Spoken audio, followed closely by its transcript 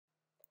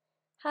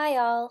Hi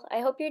all, I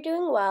hope you're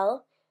doing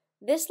well.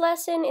 This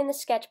lesson in the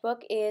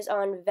sketchbook is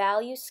on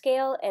value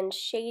scale and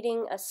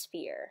shading a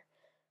sphere.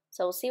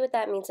 So we'll see what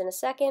that means in a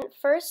second.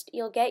 First,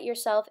 you'll get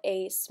yourself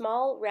a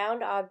small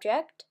round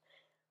object,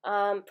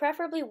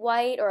 preferably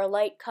white or a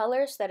light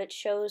color so that it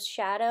shows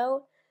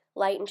shadow,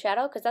 light and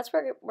shadow, because that's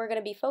what we're going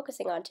to be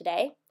focusing on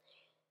today.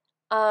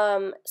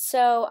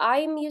 So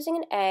I'm using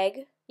an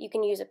egg. You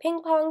can use a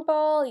ping pong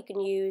ball, you can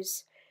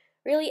use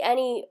really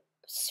any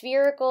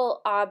spherical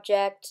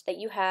object that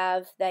you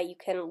have that you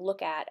can look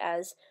at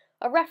as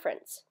a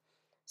reference.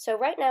 So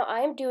right now I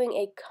am doing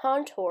a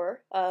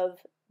contour of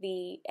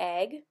the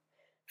egg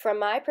from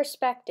my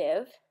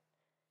perspective.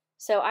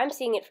 So I'm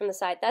seeing it from the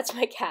side. That's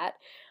my cat.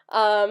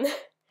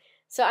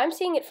 So I'm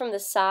seeing it from the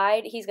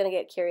side. He's going to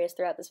get curious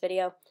throughout this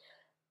video.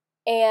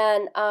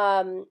 And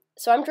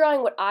so I'm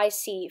drawing what I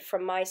see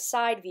from my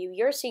side view.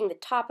 You're seeing the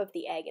top of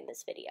the egg in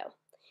this video.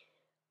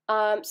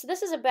 So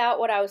this is about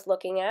what I was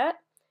looking at.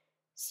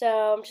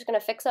 So I'm just going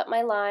to fix up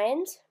my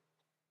lines.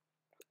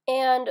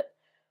 And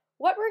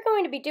what we're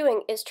going to be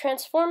doing is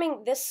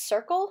transforming this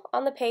circle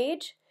on the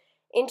page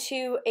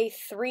into a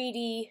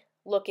 3D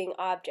looking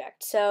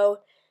object. So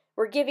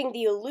we're giving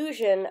the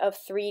illusion of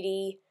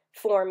 3D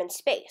form and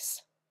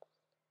space.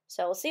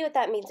 So we'll see what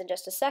that means in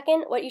just a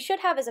second. What you should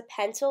have is a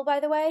pencil,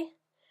 by the way.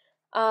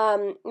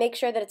 Make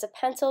sure that it's a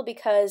pencil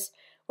because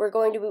we're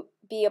going to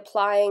be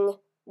applying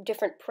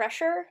different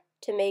pressure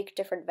to make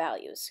different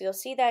values. So you'll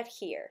see that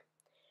here.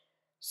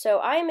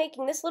 So I'm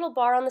making this little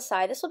bar on the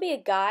side. This will be a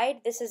guide.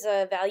 This is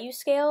a value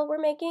scale we're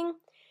making,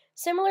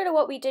 similar to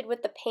what we did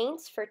with the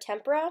paints for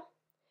tempera.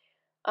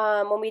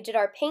 When we did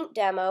our paint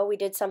demo, we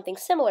did something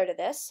similar to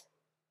this.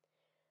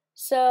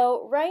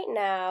 So right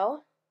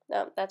now,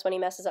 that's when he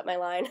messes up my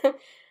line.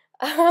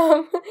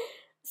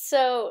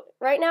 So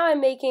right now I'm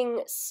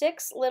making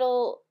 6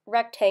 little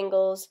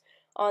rectangles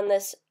on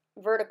this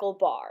vertical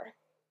bar.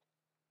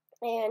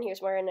 And here's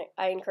where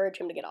I encourage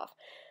him to get off.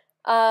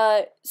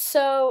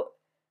 So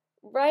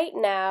right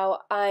now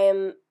I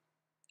am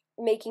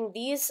making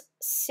these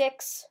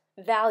 6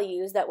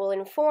 values that will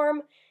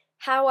inform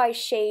how I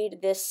shade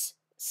this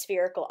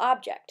spherical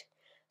object.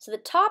 So the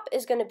top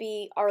is going to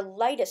be our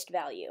lightest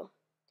value.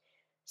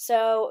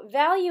 So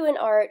value in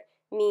art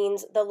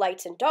means the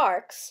lights and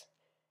darks.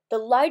 The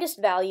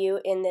lightest value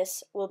in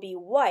this will be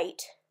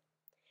white,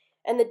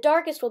 and the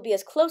darkest will be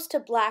as close to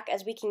black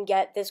as we can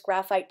get this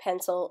graphite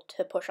pencil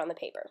to push on the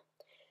paper.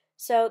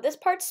 So this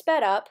part's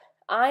sped up.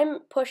 I'm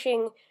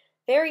pushing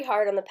very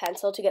hard on the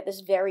pencil to get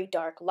this very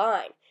dark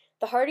line.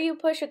 The harder you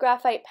push a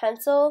graphite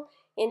pencil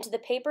into the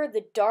paper,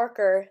 the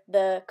darker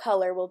the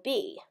color will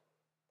be.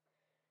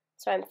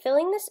 So I'm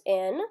filling this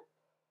in.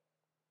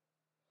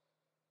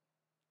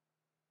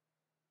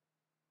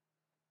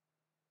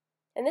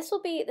 And this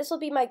will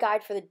be my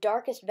guide for the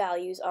darkest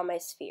values on my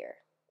sphere.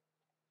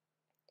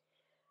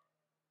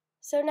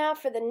 So now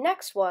for the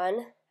next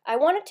one, I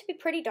want it to be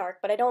pretty dark,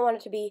 but I don't want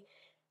it to be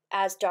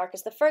as dark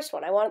as the first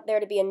one. I want there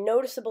to be a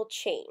noticeable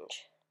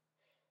change.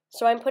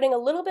 So I'm putting a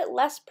little bit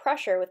less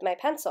pressure with my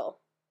pencil.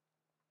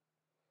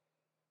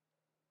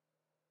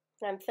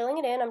 And I'm filling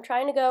it in. I'm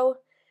trying to go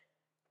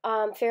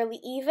fairly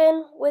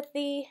even with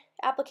the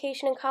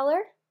application and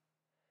color.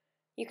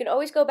 You can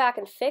always go back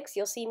and fix.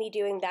 You'll see me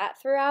doing that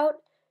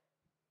throughout,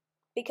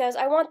 because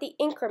I want the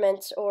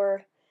increments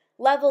or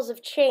levels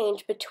of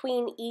change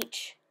between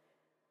each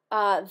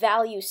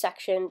value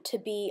section to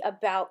be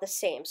about the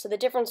same. So the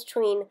difference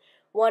between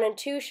 1 and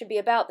 2 should be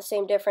about the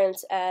same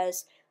difference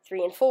as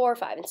 3 and 4,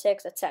 5 and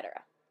 6,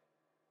 etc.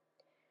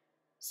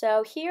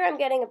 So here I'm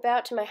getting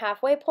about to my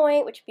halfway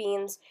point, which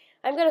means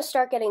I'm going to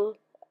start getting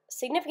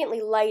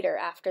significantly lighter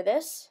after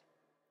this.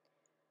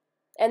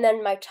 And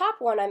then my top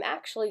one I'm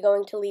actually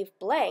going to leave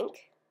blank.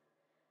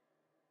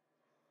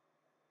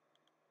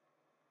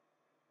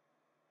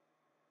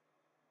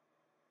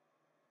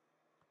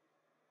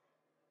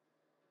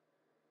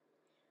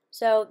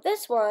 So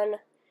this one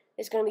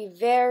is going to be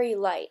very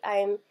light.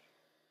 I'm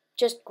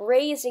just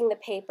grazing the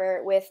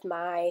paper with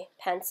my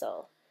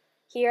pencil.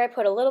 Here I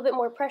put a little bit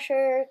more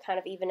pressure, kind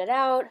of even it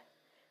out,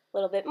 a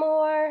little bit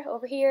more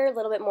over here, a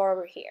little bit more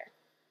over here.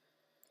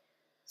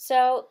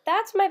 So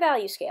that's my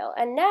value scale.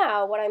 And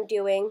now what I'm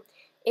doing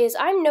is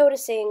I'm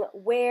noticing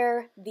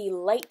where the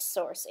light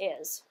source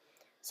is.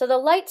 So the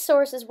light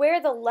source is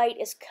where the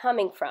light is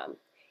coming from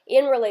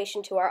in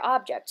relation to our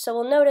object. So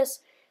we'll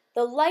notice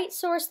the light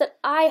source that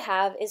I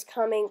have is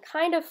coming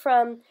kind of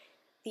from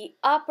the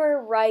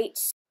upper right.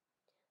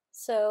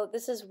 So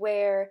this is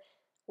where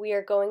we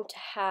are going to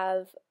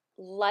have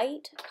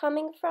light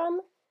coming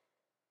from.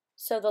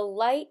 So the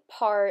light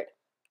part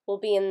will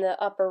be in the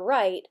upper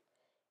right,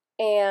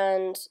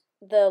 and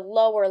the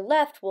lower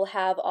left will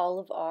have all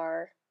of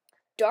our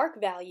dark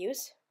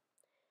values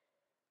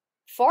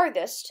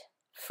farthest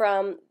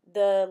from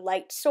the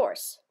light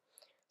source.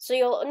 So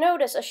you'll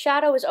notice a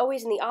shadow is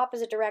always in the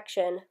opposite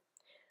direction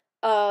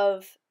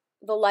of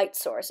the light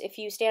source. If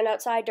you stand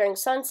outside during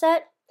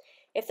sunset,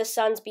 if the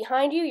sun's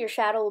behind you, your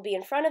shadow will be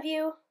in front of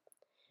you.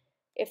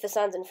 If the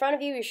sun's in front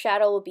of you, your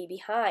shadow will be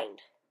behind.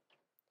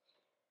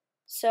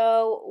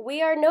 So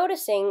we are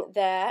noticing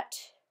that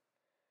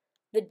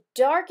the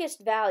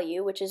darkest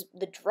value, which is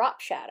the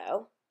drop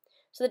shadow,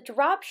 so the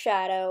drop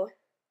shadow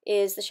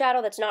is the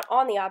shadow that's not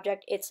on the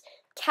object, it's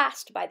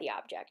cast by the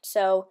object.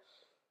 So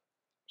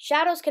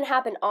shadows can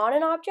happen on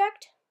an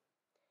object,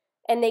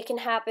 and they can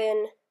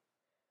happen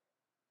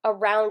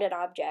around an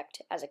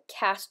object as a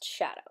cast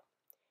shadow.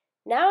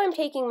 Now I'm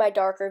taking my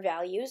darker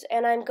values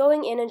and I'm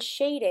going in and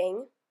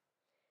shading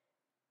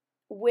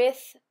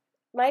with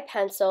my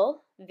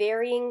pencil,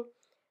 varying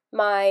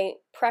my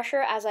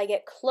pressure as I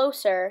get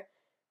closer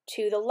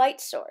to the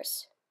light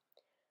source.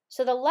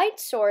 So the light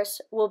source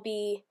will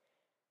be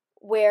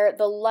where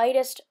the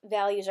lightest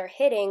values are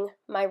hitting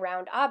my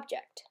round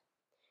object.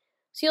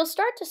 So you'll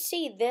start to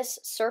see this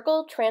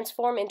circle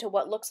transform into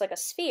what looks like a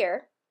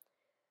sphere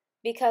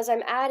because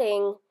I'm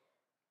adding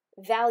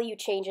value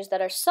changes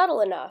that are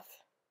subtle enough.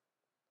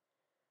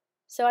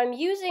 So I'm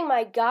using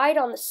my guide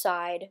on the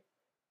side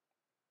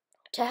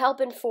to help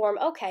inform,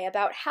 okay,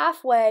 about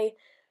halfway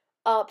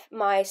up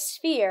my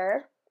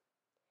sphere,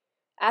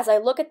 as I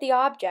look at the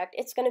object,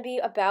 it's going to be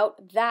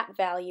about that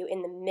value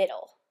in the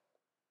middle.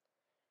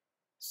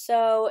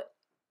 So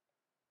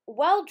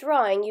while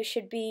drawing, you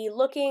should be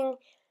looking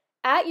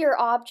at your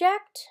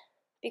object,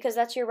 because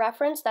that's your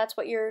reference, that's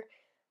what you're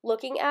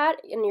looking at,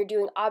 and you're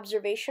doing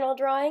observational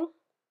drawing.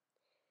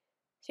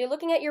 So you're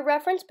looking at your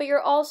reference, but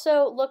you're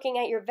also looking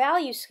at your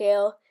value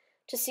scale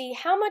to see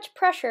how much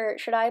pressure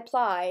should I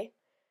apply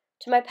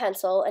to my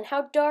pencil and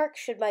how dark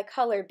should my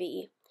color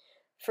be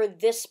for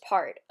this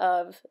part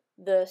of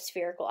the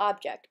spherical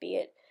object, be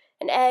it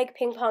an egg,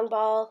 ping pong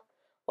ball,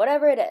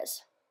 whatever it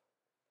is.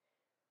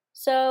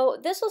 So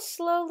this will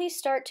slowly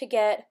start to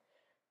get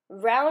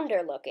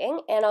rounder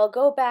looking, and I'll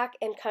go back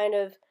and kind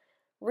of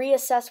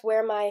reassess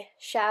where my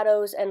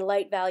shadows and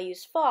light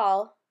values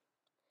fall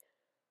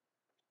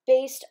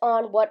based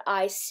on what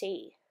I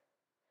see.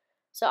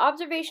 So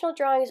observational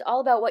drawing is all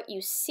about what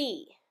you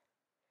see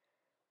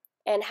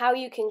and how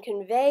you can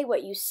convey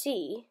what you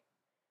see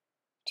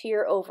to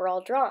your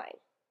overall drawing.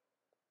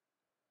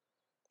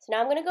 So now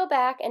I'm going to go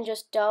back and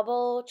just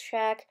double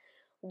check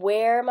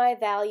where my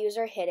values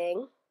are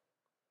hitting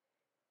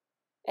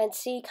and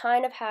see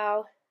kind of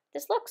how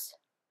this looks.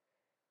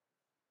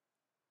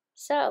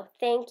 So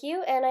thank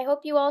you, and I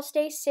hope you all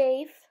stay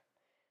safe.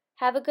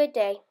 Have a good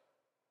day.